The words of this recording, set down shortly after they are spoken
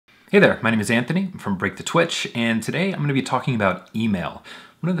Hey there, my name is Anthony. I'm from Break the Twitch, and today I'm going to be talking about email.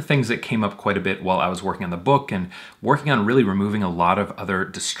 One of the things that came up quite a bit while I was working on the book and working on really removing a lot of other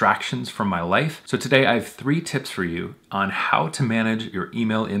distractions from my life. So today I have 3 tips for you on how to manage your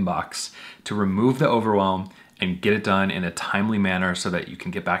email inbox to remove the overwhelm and get it done in a timely manner so that you can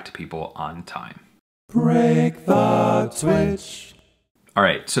get back to people on time. Break the Twitch. All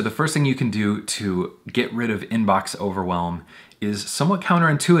right, so the first thing you can do to get rid of inbox overwhelm is somewhat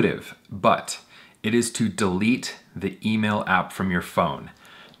counterintuitive, but it is to delete the email app from your phone.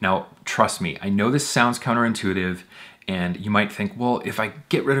 Now, trust me, I know this sounds counterintuitive, and you might think, well, if I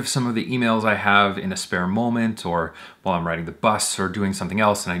get rid of some of the emails I have in a spare moment or while I'm riding the bus or doing something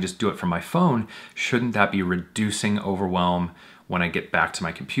else and I just do it from my phone, shouldn't that be reducing overwhelm when I get back to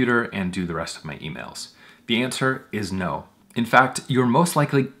my computer and do the rest of my emails? The answer is no. In fact, you're most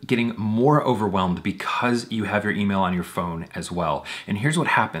likely getting more overwhelmed because you have your email on your phone as well. And here's what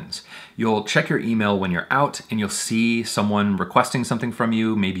happens. You'll check your email when you're out and you'll see someone requesting something from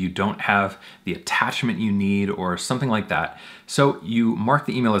you. Maybe you don't have the attachment you need or something like that. So you mark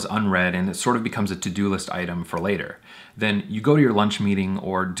the email as unread and it sort of becomes a to-do list item for later. Then you go to your lunch meeting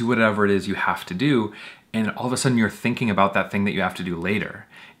or do whatever it is you have to do, and all of a sudden you're thinking about that thing that you have to do later.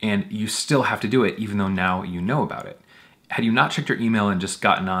 And you still have to do it even though now you know about it. Had you not checked your email and just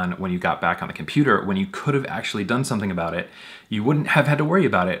gotten on when you got back on the computer, when you could have actually done something about it, you wouldn't have had to worry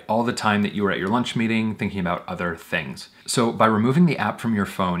about it all the time that you were at your lunch meeting thinking about other things. So by removing the app from your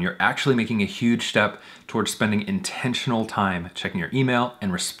phone, you're actually making a huge step towards spending intentional time checking your email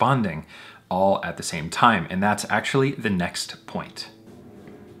and responding all at the same time. And that's actually the next point.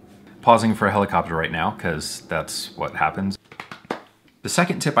 Pausing for a helicopter right now, because that's what happens. The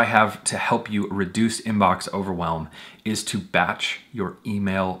second tip I have to help you reduce inbox overwhelm is to batch your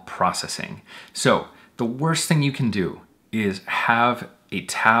email processing. So the worst thing you can do is have a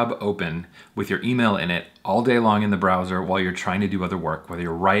tab open with your email in it all day long in the browser while you're trying to do other work, whether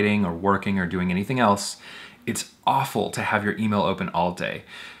you're writing or working or doing anything else. It's awful to have your email open all day.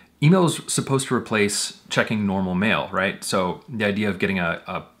 Email is supposed to replace checking normal mail, right? So the idea of getting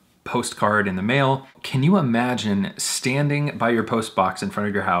a postcard in the mail. Can you imagine standing by your post box in front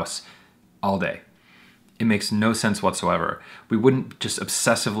of your house all day? It makes no sense whatsoever. We wouldn't just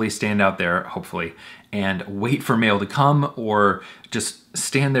obsessively stand out there, hopefully, and wait for mail to come or just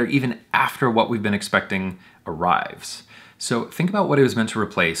stand there even after what we've been expecting arrives. So think about what it was meant to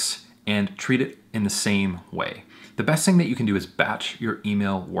replace and treat it in the same way. The best thing that you can do is batch your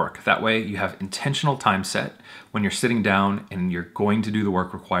email work. That way you have intentional time set when you're sitting down and you're going to do the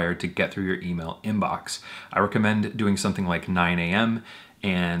work required to get through your email inbox. I recommend doing something like 9 a.m.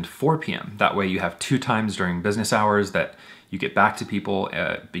 and 4 p.m. That way you have 2 times during business hours that you get back to people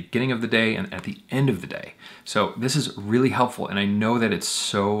at the beginning of the day and at the end of the day. So this is really helpful, and I know that it's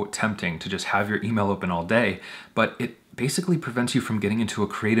so tempting to just have your email open all day, but it basically prevents you from getting into a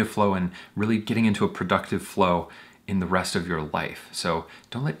creative flow and really getting into a productive flow in the rest of your life. So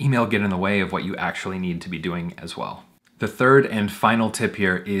don't let email get in the way of what you actually need to be doing as well. The third and final tip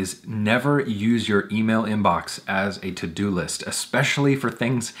here is never use your email inbox as a to-do list, especially for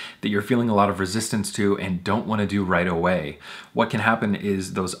things that you're feeling a lot of resistance to and don't want to do right away. What can happen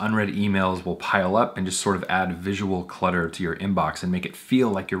is those unread emails will pile up and just sort of add visual clutter to your inbox and make it feel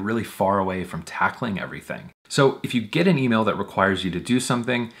like you're really far away from tackling everything. So if you get an email that requires you to do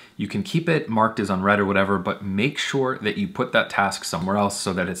something, you can keep it marked as unread or whatever, but make sure that you put that task somewhere else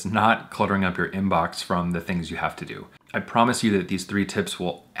so that it's not cluttering up your inbox from the things you have to do. I promise you that these 3 tips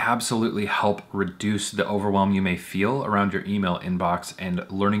will absolutely help reduce the overwhelm you may feel around your email inbox and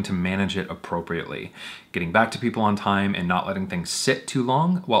learning to manage it appropriately. Getting back to people on time and not letting things sit too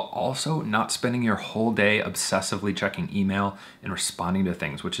long, while also not spending your whole day obsessively checking email and responding to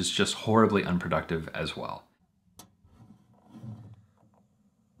things, which is just horribly unproductive as well.